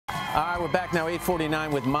All right, we're back now,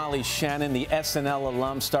 8:49 with Molly Shannon, the SNL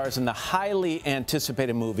alum, stars in the highly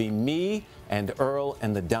anticipated movie Me and Earl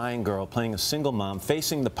and the Dying Girl, playing a single mom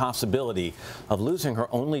facing the possibility of losing her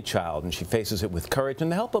only child, and she faces it with courage and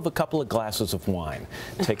the help of a couple of glasses of wine.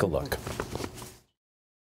 Take a look.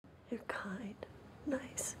 You're kind,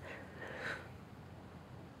 nice.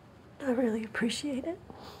 I really appreciate it.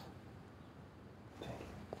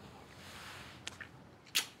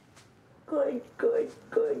 Good, good,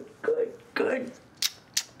 good, good, good.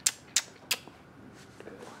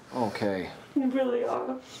 Okay. You really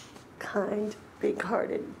are. Kind,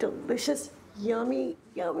 big-hearted, delicious, yummy,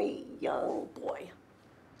 yummy young boy.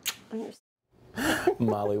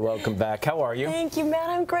 Molly, welcome back. How are you? Thank you, Matt.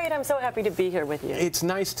 I'm great. I'm so happy to be here with you. It's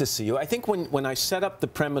nice to see you. I think when I set up the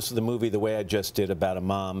premise of the movie the way I just did about a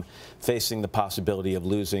mom facing the possibility of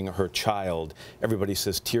losing her child, everybody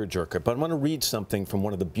says tearjerker. But I want to read something from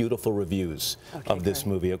one of the beautiful reviews of this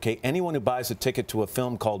movie, okay? Anyone who buys a ticket to a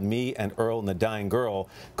film called Me and Earl and the Dying Girl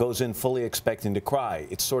goes in fully expecting to cry.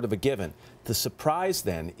 It's sort of a given. The surprise,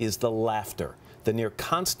 then, is the laughter. The near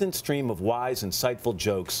constant stream of wise, insightful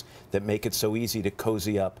jokes that make it so easy to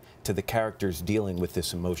cozy up to the characters dealing with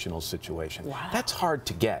this emotional situation. Wow. That's hard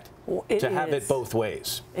to get, have it both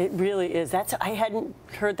ways. It really is. I hadn't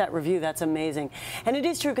heard that review. That's amazing. And it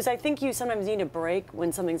is true, because I think you sometimes need a break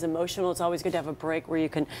when something's emotional. It's always good to have a break where you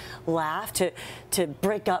can laugh to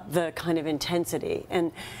break up the kind of intensity.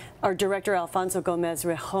 And our director, Alfonso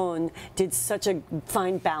Gomez-Rejon, did such a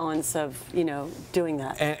fine balance of, doing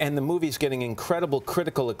that. And the movie's getting incredible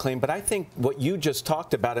critical acclaim, but I think what you just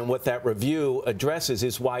talked about and what that review addresses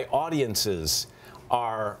is why audiences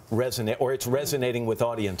are resonating with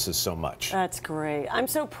audiences so much. That's great. I'm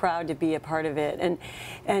so proud to be a part of it, and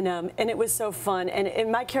it was so fun. And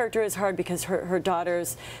my character is hard because her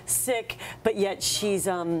daughter's sick, but yet she's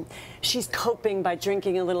coping by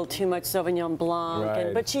drinking a little too much Sauvignon Blanc.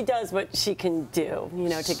 Right. But she does what she can do,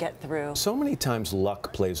 to get through. So many times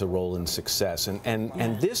luck plays a role in success,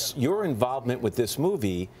 and your involvement with this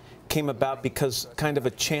movie came about because kind of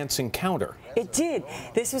a chance encounter. It did.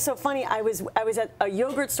 This was so funny. I was at a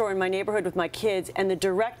yogurt store in my neighborhood with my kids, and the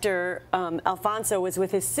director, Alfonso, was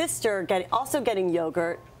with his sister also getting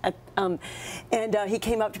yogurt. He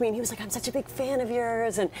came up to me and he was like, "I'm such a big fan of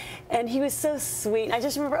yours," and he was so sweet. I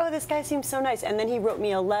just remember, oh, this guy seems so nice. And then he wrote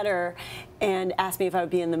me a letter and asked me if I would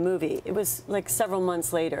be in the movie. It was like several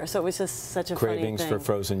months later, so it was just such a funny thing. Cravings for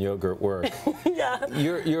frozen yogurt work. Yeah.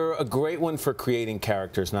 You're a great one for creating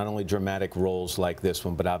characters, not only dramatic roles like this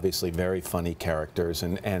one, but obviously very funny characters.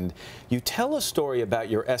 And you tell a story about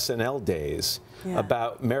your SNL days,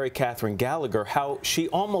 about Mary Catherine Gallagher, how she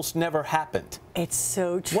almost never happened. It's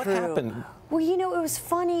so true. What happened? Well, it was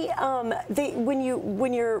funny.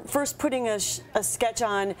 When you're first putting a sketch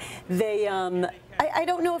on, I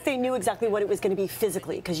don't know if they knew exactly what it was going to be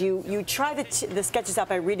physically, because you try the sketches out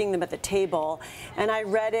by reading them at the table, and I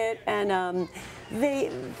read it, and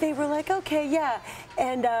they were like, okay, yeah,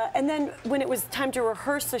 and then when it was time to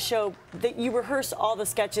rehearse the show, you rehearse all the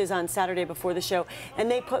sketches on Saturday before the show,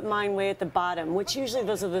 and they put mine way at the bottom, which usually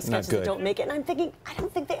those are the sketches that don't make it, and I'm thinking, I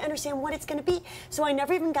don't think they understand what it's going to be, so I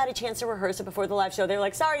never even got a chance to rehearse it before the live show. They're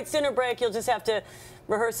like, sorry, it's dinner break, you'll just have to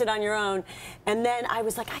rehearse it on your own. And then I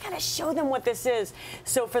was like, I gotta show them what this is.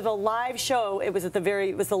 So for the live show, it was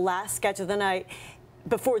the last sketch of the night.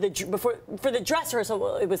 For the dress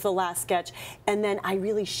rehearsal, it was the last sketch, and then I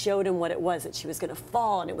really showed him what it was, that she was going to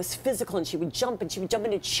fall, and it was physical, and she would jump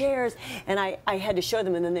into chairs, and I had to show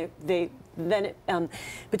them, and then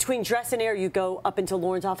between dress and air, you go up into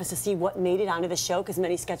Lauren's office to see what made it onto the show, because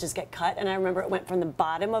many sketches get cut, and I remember it went from the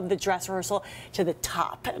bottom of the dress rehearsal to the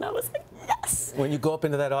top, and I was like, yes. When you go up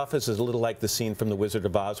into that office, it's a little like the scene from The Wizard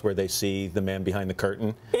of Oz where they see the man behind the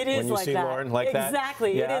curtain. It is when you like see that. Lauren, like that?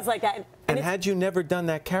 Exactly, Yeah. it is like that. And had you never done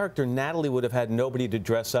that character, Natalie would have had nobody to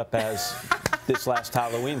dress up as this last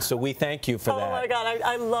Halloween, so we thank you for that. Oh my God,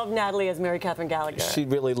 I love Natalie as Mary Catherine Gallagher. She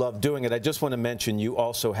really loved doing it. I just want to mention you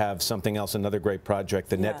also have something else, another great project,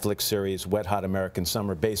 the Netflix series Wet Hot American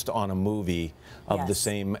Summer, based on a movie of the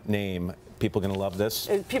same name. People going to love this?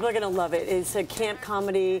 People are going to love it. It's a camp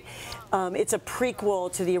comedy. It's a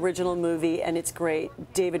prequel to the original movie, and it's great.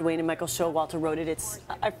 David Wayne and Michael Showalter wrote it.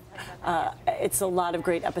 It's a lot of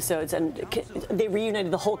great episodes, and they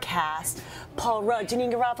reunited the whole cast. Paul Rudd,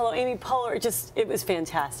 Janine Garofalo, Amy Poehler. It was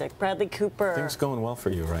fantastic. Bradley Cooper. Things going well for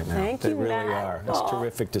you right now. Thank you, They really Matt. are. It's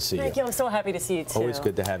terrific to see you. Thank you. I'm so happy to see you, too. Always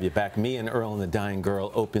good to have you back. Me and Earl and the Dying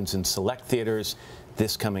Girl opens in select theaters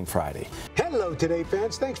this coming Friday. Hello, Today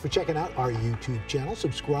fans. Thanks for checking out our YouTube channel.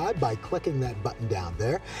 Subscribe by clicking that button down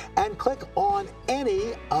there and click on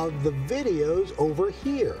any of the videos over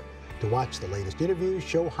here. to watch the latest interviews,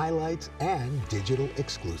 show highlights, and digital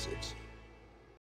exclusives.